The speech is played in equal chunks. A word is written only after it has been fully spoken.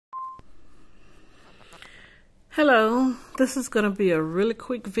Hello, this is going to be a really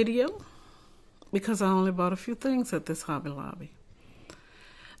quick video because I only bought a few things at this Hobby Lobby.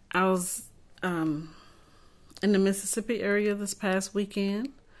 I was in the Mississippi area this past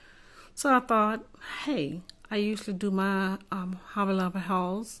weekend, so I thought, hey, I usually do my Hobby Lobby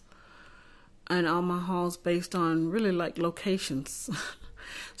hauls and all my hauls based on really like locations.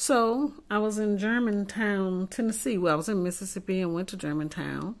 So I was in Germantown, Tennessee. Well, I was in Mississippi and went to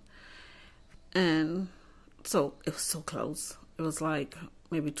Germantown, and so it was so close. It was like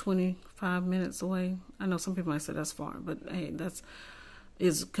maybe 25 minutes away. I know some people might say that's far, but hey,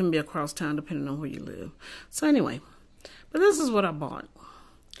 can be across town depending on where you live. So anyway, but this is what I bought.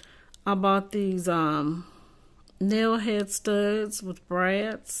 I bought these nail head studs with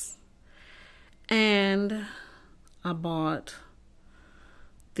brads, and I bought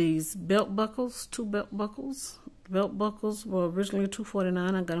these belt buckles, 2 belt buckles. Belt buckles were originally $2.49.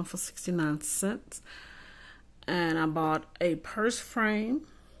 I got them for 69 cents. And I bought a purse frame,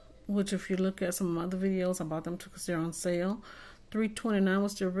 which if you look at some other videos, I bought them too because they're on sale. $3.29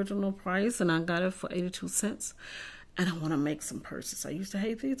 was the original price, and I got it for 82 cents. And I want to make some purses. I used to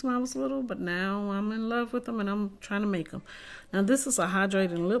hate these when I was little, but now I'm in love with them, and I'm trying to make them. Now, this is a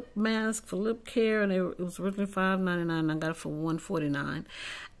hydrating lip mask for lip care, and it was originally $5.99, and I got it for $1.49.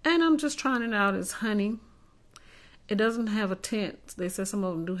 And I'm just trying it out. It's honey. It doesn't have a tint. They say some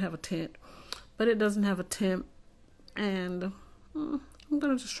of them do have a tint, but it doesn't have a tint. And I'm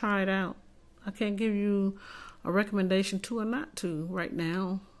going to just try it out. I can't give you a recommendation to or not to right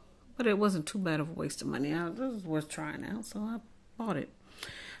now, but it wasn't too bad of a waste of money. It was worth trying out, so I bought it.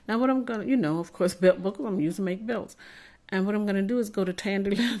 Now what I'm going to, of course, belt buckles I'm using to make belts. And what I'm going to do is go to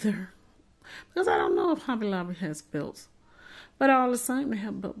Tandy Leather, because I don't know if Hobby Lobby has belts. But all the same, they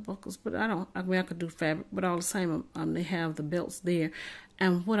have belt buckles. But I could do fabric, but all the same, they have the belts there.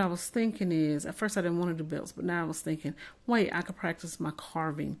 And what I was thinking is, at first I didn't want to do belts, but now I was thinking, wait, I could practice my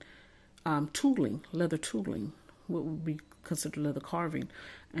carving, tooling, leather tooling, what would be considered leather carving,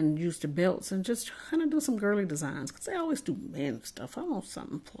 and use the belts and just kind of do some girly designs. Because they always do man stuff. I want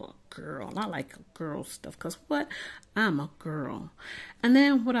something for a girl. I like girl stuff because I'm a girl. And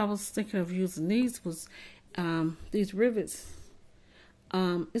then what I was thinking of using these was these rivets.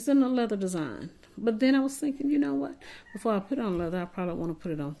 It's in a leather design. But then I was thinking, you know what? Before I put it on leather, I probably want to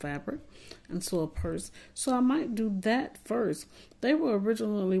put it on fabric and sew a purse. So I might do that first. They were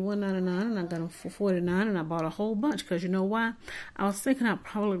originally $1.99 and I got them for $49, and I bought a whole bunch because you know why? I was thinking I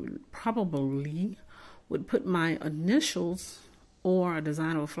probably would put my initials or a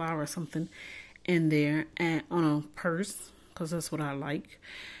design of a flower or something in there and on a purse because that's what I like.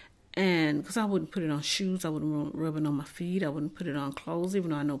 And because I wouldn't put it on shoes, I wouldn't rub it on my feet, I wouldn't put it on clothes,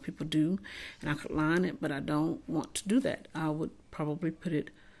 even though I know people do, and I could line it, but I don't want to do that. I would probably put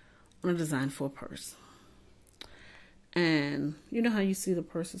it on a design for a purse. And you know how you see the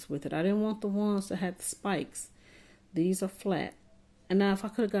purses with it. I didn't want the ones that had the spikes. These are flat. And now if I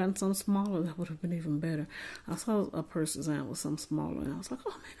could have gotten some smaller, that would have been even better. I saw a purse design with some smaller, and I was like,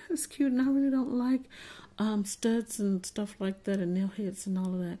 oh man, that is cute. And I really don't like studs and stuff like that and nail heads and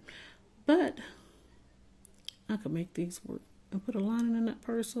all of that. But I could make these work and put a lining in that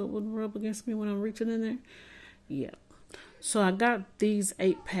purse so it wouldn't rub against me when I'm reaching in there. Yeah. So I got these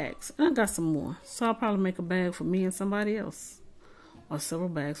 8 packs, and I got some more. So I'll probably make a bag for me and somebody else, or several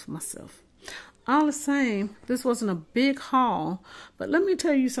bags for myself. All the same, this wasn't a big haul, but let me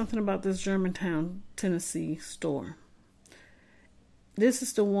tell you something about this Germantown, Tennessee store. This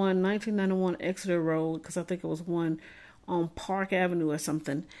is the one, 1991 Exeter Road, because I think it was one on Park Avenue or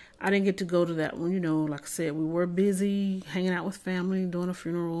something. I didn't get to go to that one. Like I said, we were busy hanging out with family, doing a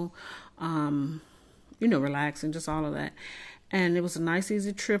funeral, relaxing, just all of that. And it was a nice,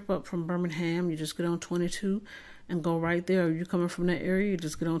 easy trip up from Birmingham. You just get on 22 and go right there. Or you're coming from that area, you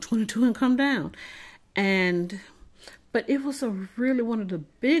just get on 22 and come down. But it was really one of the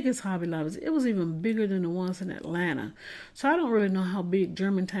biggest Hobby Lobbies. It was even bigger than the ones in Atlanta. So I don't really know how big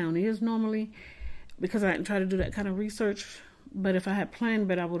Germantown is normally, because I didn't try to do that kind of research. But if I had planned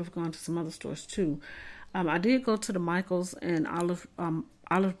better, I would have gone to some other stores too. I did go to the Michaels and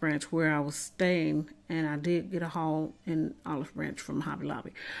Olive Branch where I was staying, and I did get a haul in Olive Branch from Hobby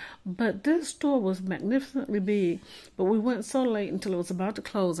Lobby. But this store was magnificently big, but we went so late until it was about to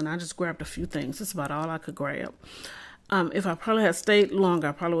close, and I just grabbed a few things. That's about all I could grab. If I probably had stayed longer,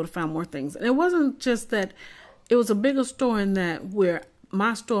 I probably would have found more things. And it wasn't just that. It was a bigger store in that where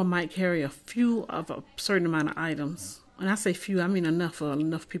my store might carry a few of a certain amount of items. And I say few, I mean enough for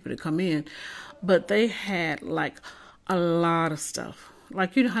enough people to come in. But they had like a lot of stuff.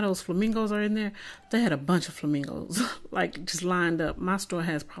 Like, you know how those flamingos are in there? They had a bunch of flamingos, like, just lined up. My store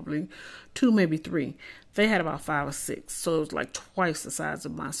has probably 2, maybe 3. They had about 5 or 6. So it was like twice the size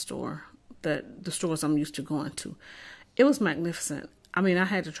of my store, that the stores I'm used to going to. It was magnificent. I mean, I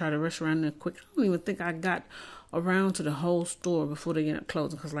had to try to rush around there quick. I don't even think I got around to the whole store before they ended up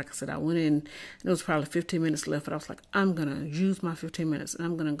closing. Because like I said, I went in and it was probably 15 minutes left. But I was like, I'm going to use my 15 minutes and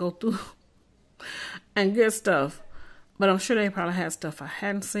I'm going to go through and get stuff. But I'm sure they probably had stuff I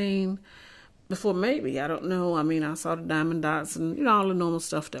hadn't seen before, maybe. I don't know. I mean, I saw the diamond dots and, you know, all the normal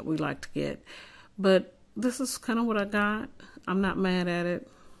stuff that we like to get. But this is kind of what I got. I'm not mad at it.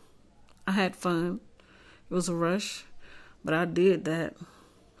 I had fun. It was a rush, but I did that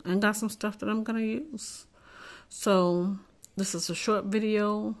and got some stuff that I'm going to use. So this is a short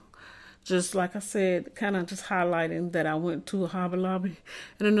video. Just like I said, kind of just highlighting that I went to a Hobby Lobby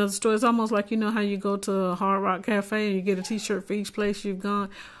and another store. It's almost like, you know how you go to a Hard Rock Cafe and you get a t-shirt for each place you've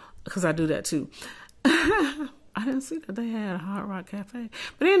gone? Because I do that too. I didn't see that they had a Hard Rock Cafe.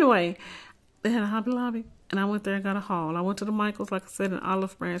 But anyway, they had a Hobby Lobby and I went there and got a haul. I went to the Michaels, like I said, in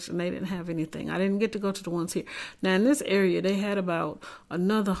Olive Branch, and they didn't have anything. I didn't get to go to the ones here. Now, in this area, they had about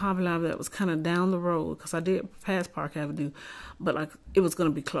another Hobby Lobby that was kind of down the road, because I did pass Park Avenue, but like it was going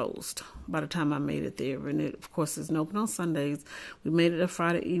to be closed by the time I made it there. And it, of course, isn't open on Sundays. We made it a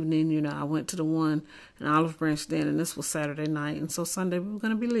Friday evening. You know, I went to the one in Olive Branch then, and this was Saturday night. And so Sunday, we were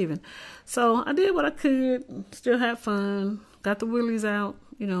going to be leaving. So I did what I could, still had fun, got the willies out.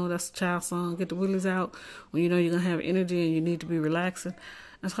 You know, that's a child song. Get the willies out when you know you're going to have energy and you need to be relaxing.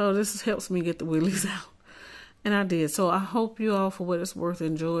 And so this helps me get the willies out. And I did. So I hope you all, for what it's worth,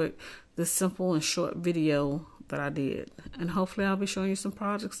 enjoyed this simple and short video that I did. And hopefully I'll be showing you some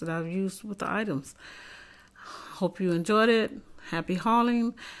projects that I've used with the items. Hope you enjoyed it. Happy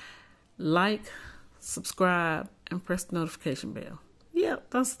hauling. Like, subscribe, and press the notification bell. Yeah,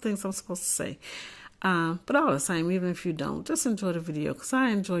 that's the things I'm supposed to say. But all the same, even if you don't, just enjoy the video, because I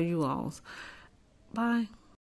enjoy you all's. Bye.